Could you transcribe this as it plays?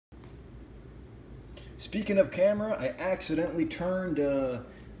Speaking of camera, I accidentally turned the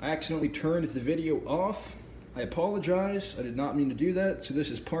video off. I apologize. I did not mean to do that. So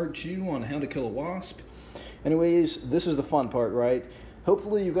this is part 2 on how to kill a wasp. Anyways, this is the fun part, right?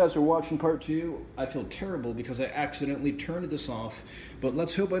 Hopefully you guys are watching part 2. I feel terrible because I accidentally turned this off. But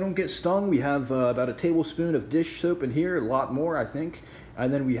let's hope I don't get stung. We have about a tablespoon of dish soap in here, a lot more, I think.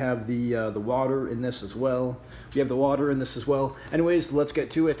 And then we have the water in this as well. We have the water in this as well. Anyways, let's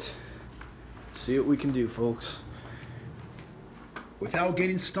get to it. See what we can do, folks. Without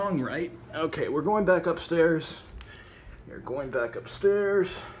getting stung, right? Okay, we're going back upstairs. We're going back upstairs.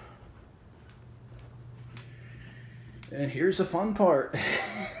 And here's the fun part.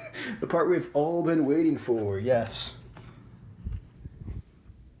 The part we've all been waiting for, yes.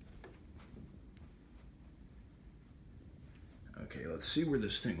 Okay, let's see where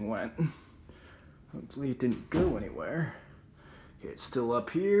this thing went. Hopefully it didn't go anywhere. Okay, it's still up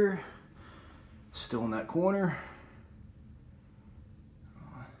here. Still in that corner.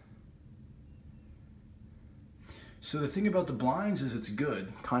 So the thing about the blinds is it's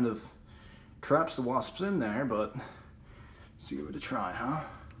good. Kind of traps the wasps in there, but let's give it a try, huh?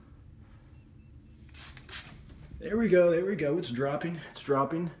 There we go, there we go. It's dropping, it's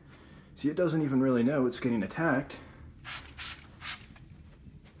dropping. See, it doesn't even really know it's getting attacked.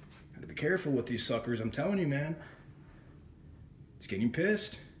 Gotta be careful with these suckers, I'm telling you, man. It's getting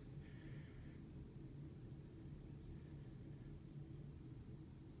pissed.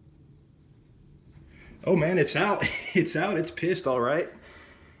 Oh man, it's out. It's out. It's pissed, all right.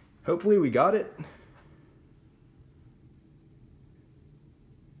 Hopefully we got it.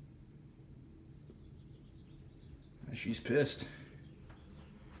 She's pissed.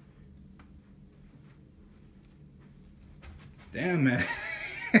 Damn, man.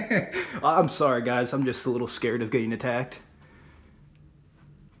 I'm sorry, guys. I'm just a little scared of getting attacked.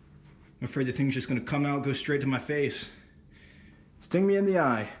 I'm afraid the thing's just going to come out, go straight to my face. Sting me in the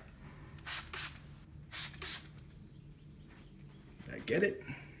eye. Get it?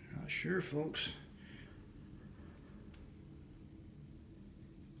 Not sure, folks.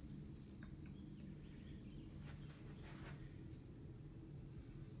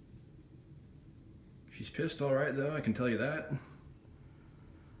 She's pissed all right, though, I can tell you that.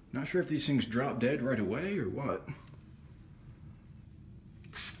 Not sure if these things drop dead right away or what.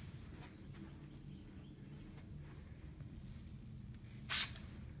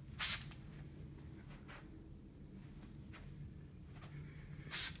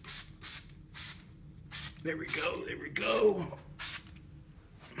 There we go, there we go.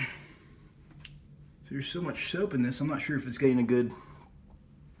 There's so much soap in this, I'm not sure if it's getting a good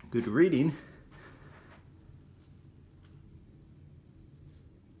reading.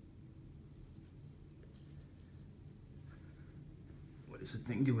 What is the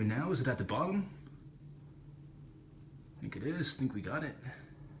thing doing now? Is it at the bottom? I think it is, I think we got it.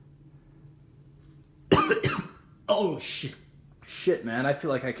 Oh shit. Shit, man, I feel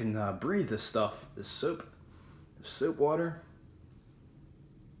like I can breathe this stuff, this soap water.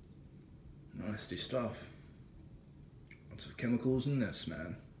 Nasty stuff. Lots of chemicals in this,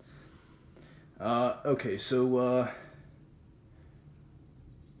 man. Okay, so,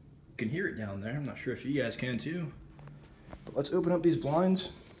 you can hear it down there. I'm not sure if you guys can too. But let's open up these blinds.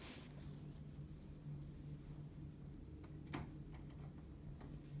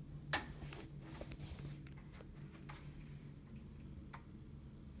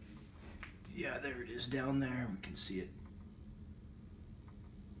 Yeah, there it is down there. We can see it.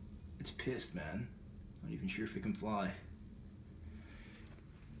 It's pissed, man. Not even sure if it can fly.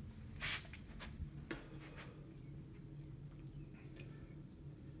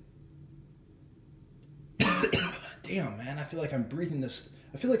 Damn, man, I feel like I'm breathing this.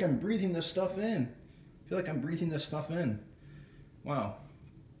 I feel like I'm breathing this stuff in. I feel like I'm breathing this stuff in. Wow.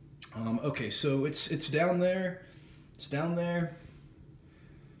 Okay, so it's down there. It's down there.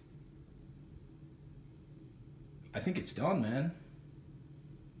 I think it's done, man.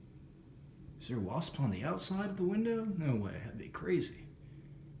 Is there a wasp on the outside of the window? No way, that'd be crazy.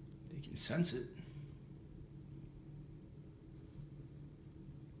 They can sense it.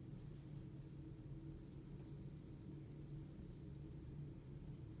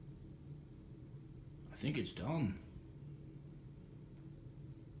 I think it's done.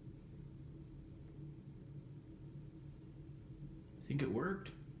 I think it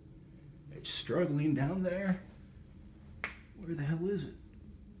worked. It's struggling down there. Where the hell is it?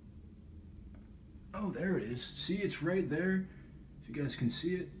 Oh, there it is. See, it's right there. If you guys can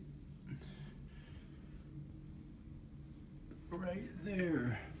see it. Right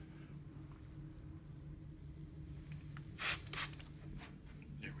there.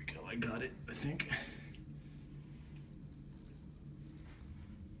 There we go. I got it, I think.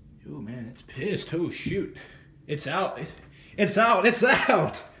 It's pissed. Oh shoot. It's out. It's out. It's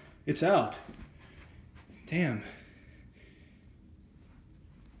out. It's out. Damn.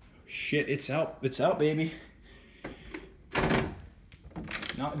 Shit, it's out. It's out, baby.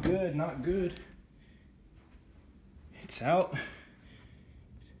 Not good, not good. It's out.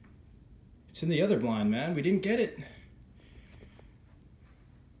 It's in the other blind, man. We didn't get it.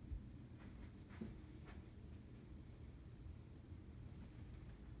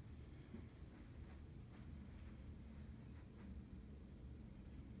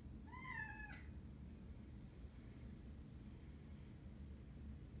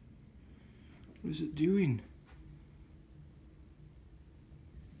 What is it doing?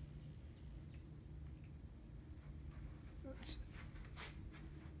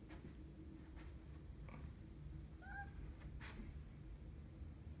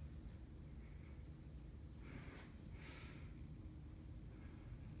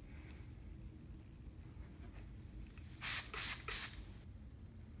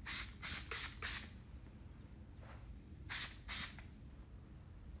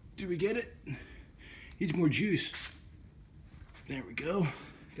 Did we get it? Needs more juice. There we go.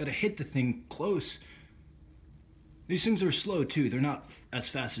 Gotta hit the thing close. These things are slow too. They're not as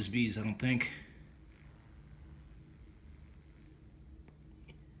fast as bees, I don't think.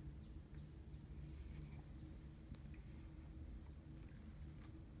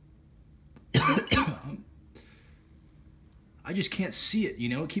 I just can't see it, you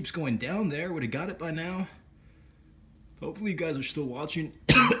know? It keeps going down there. Would have got it by now. Hopefully you guys are still watching.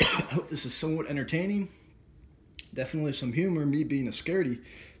 I hope this is somewhat entertaining. Definitely some humor, me being a scaredy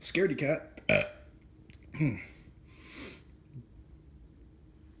cat.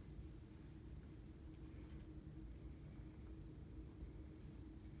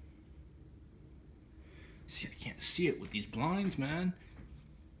 See, I can't see it with these blinds, man.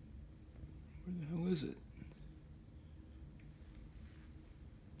 Where the hell is it?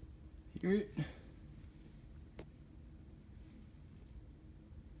 Hear it?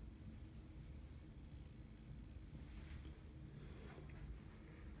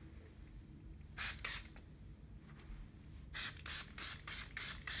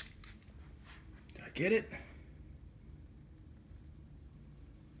 Get it?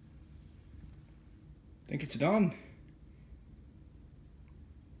 Think it's done.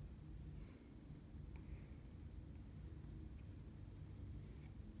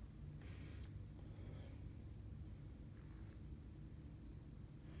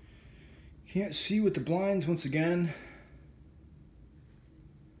 Can't see with the blinds once again.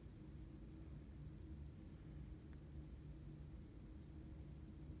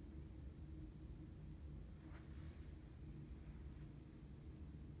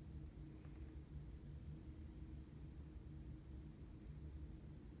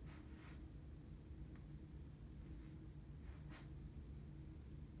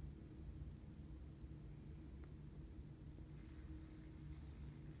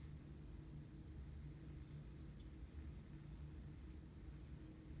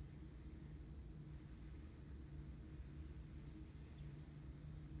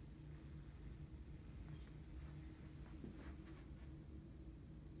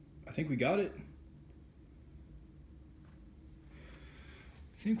 I think we got it.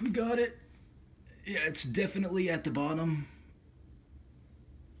 I think we got it. Yeah, it's definitely at the bottom.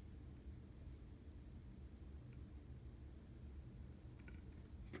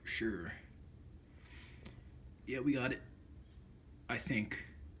 For sure. Yeah, we got it. I think.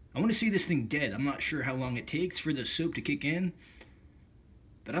 I want to see this thing dead. I'm not sure how long it takes for the soap to kick in.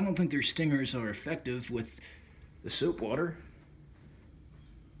 But I don't think their stingers are effective with the soap water.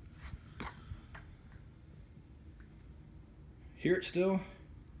 Hear it still?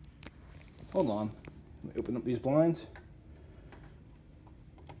 Hold on. Let me open up these blinds.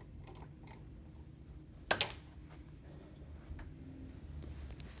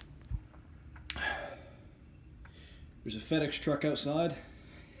 There's a FedEx truck outside.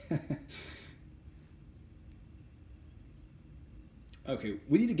 Okay,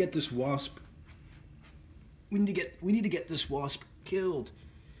 we need to get this wasp. We need to get this wasp killed.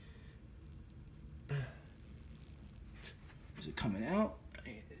 Is it coming out?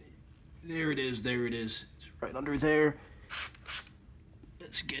 There it is, there it is. It's right under there.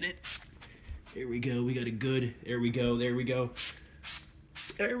 Let's get it. There we go, we got a good, there we go, there we go.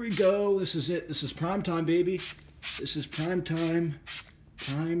 There we go, this is it. This is prime time, baby. This is prime time.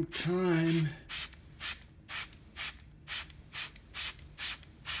 Prime time.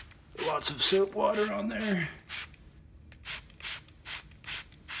 Lots of soap water on there.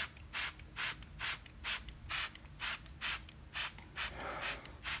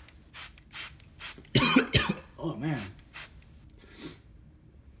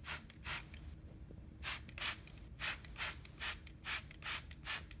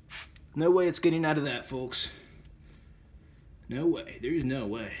 No way it's getting out of that, folks. No way. There's no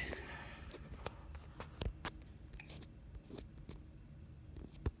way.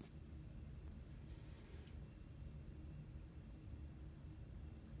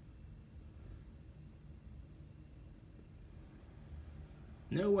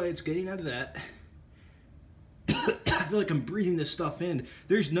 No way it's getting out of that. I feel like I'm breathing this stuff in.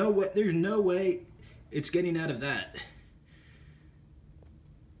 There's no way it's getting out of that.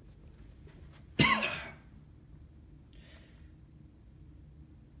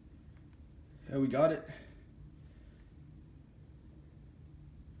 Yeah, we got it.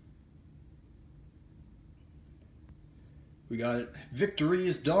 We got it. Victory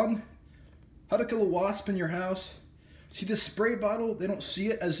is done. How to kill a wasp in your house. See this spray bottle? They don't see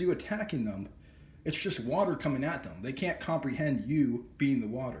it as you attacking them. It's just water coming at them. They can't comprehend you being the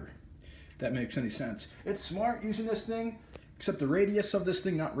water. If that makes any sense. It's smart using this thing, except the radius of this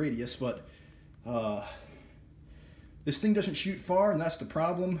thing, not radius, but this thing doesn't shoot far, and that's the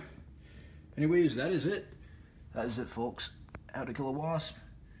problem. Anyways, that is it. That is it, folks. How to kill a wasp.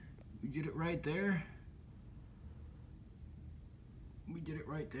 We did it right there. We did it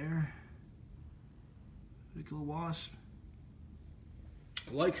right there. How to kill a wasp.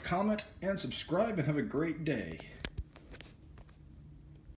 Like, comment, and subscribe, and have a great day.